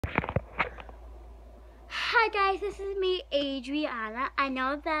Hi guys, this is me, Adriana. I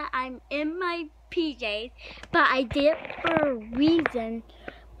know that I'm in my PJs, but I did it for a reason.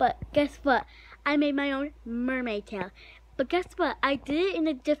 But guess what? I made my own mermaid tail. But guess what? I did it in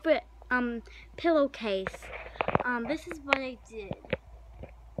a different pillowcase. This is what I did.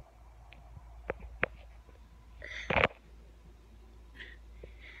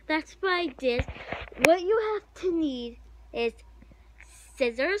 That's what I did. What you have to need is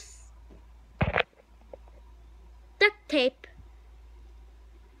scissors, duct tape,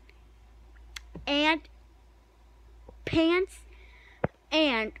 and pants,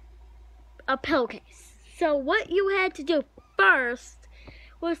 and a pillowcase. So what you had to do first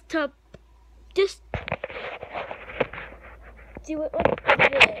was to just do it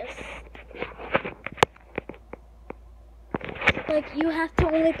like this. Like you have to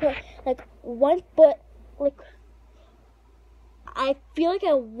only put like 1 foot. Like I feel like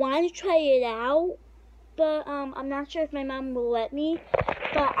I want to try it out, but I'm not sure if my mom will let me.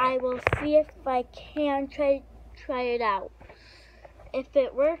 But I will see if I can try it out. If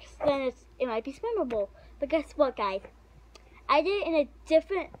it works, then it might be swimmable. But guess what, guys? I did it in a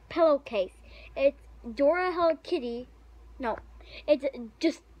different pillowcase. It's Dora Hello Kitty. No, it's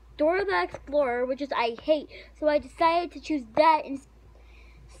just Dora the Explorer, which is I hate. So I decided to choose that, and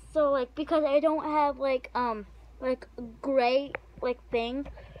so like because I don't have like gray thing.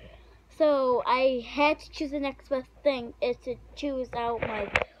 So I had to choose the next best thing is to choose out my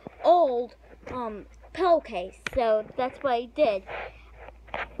old pillowcase. So that's what I did.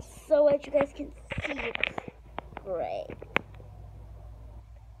 So as you guys can see, it's gray.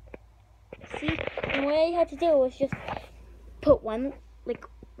 See, and what I had to do was just put one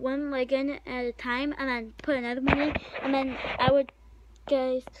leg in at a time, and then put another one in, and then I would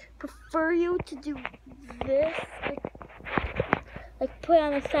guys prefer you to do this, like put it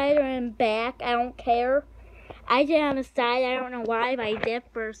on the side or in back. I don't care. I did it on the side. I don't know why, but I did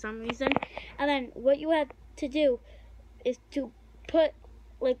for some reason. And then what you have to do is to put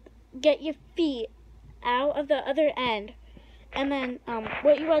get your feet out of the other end, and then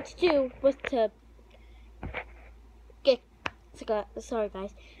what you had to do was to get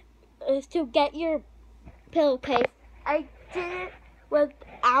is to get your pillowcase. I did it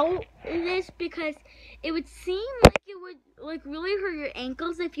without this because it would seem like it would really hurt your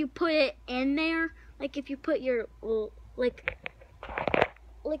ankles if you put it in there. Like if you put your if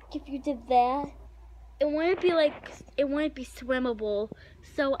you did that, it wouldn't be swimmable.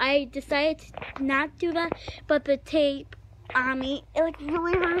 So I decided to not do that. But the tape on me, it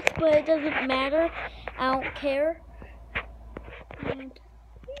really hurts, but it doesn't matter. I don't care. And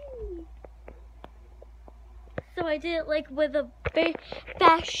so I did it with a very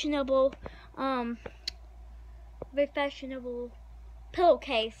fashionable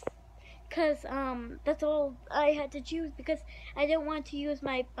pillowcase, because that's all I had to choose, because I didn't want to use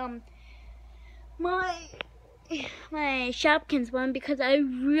my my Shopkins one, because I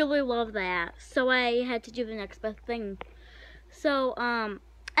really love that. So I had to do the next best thing. So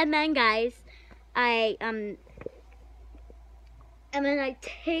and then guys, I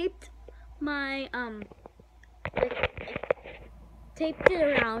taped my taped it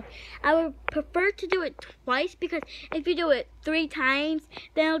around. I would prefer to do it twice, because if you do it 3 times,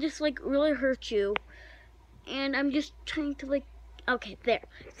 then it'll just really hurt you. And I'm just trying to okay, there.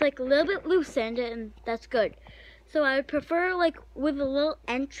 It's a little bit loosened, and that's good. So I would prefer with a little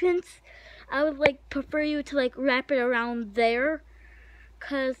entrance, I would prefer you to wrap it around there,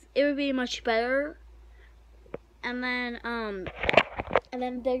 cause it would be much better. And then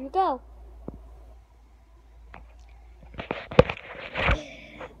there you go.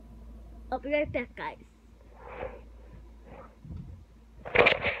 I'll be right back, guys.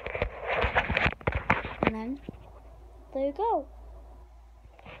 And then there you go.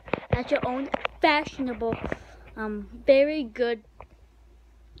 That's your own fashionable, very good,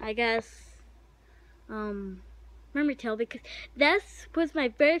 I guess, mermaid tail, because this was my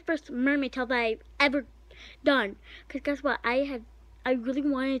very first mermaid tail that I've ever done. Because guess what? I really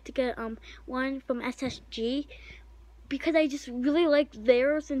wanted to get one from SSG, because I just really liked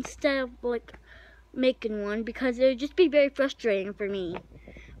theirs instead of making one, because it would just be very frustrating for me.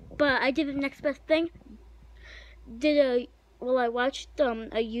 But I did the next best thing. I watched a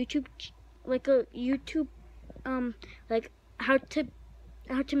YouTube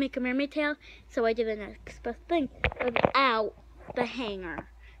how to make a mermaid tail. So I did the next best thing without the hanger,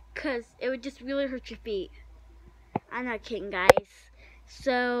 cause it would just really hurt your feet. I'm not kidding, guys.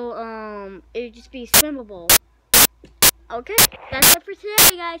 So it would just be swimmable. Okay, that's it for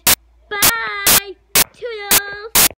today, guys. Bye! Toodles!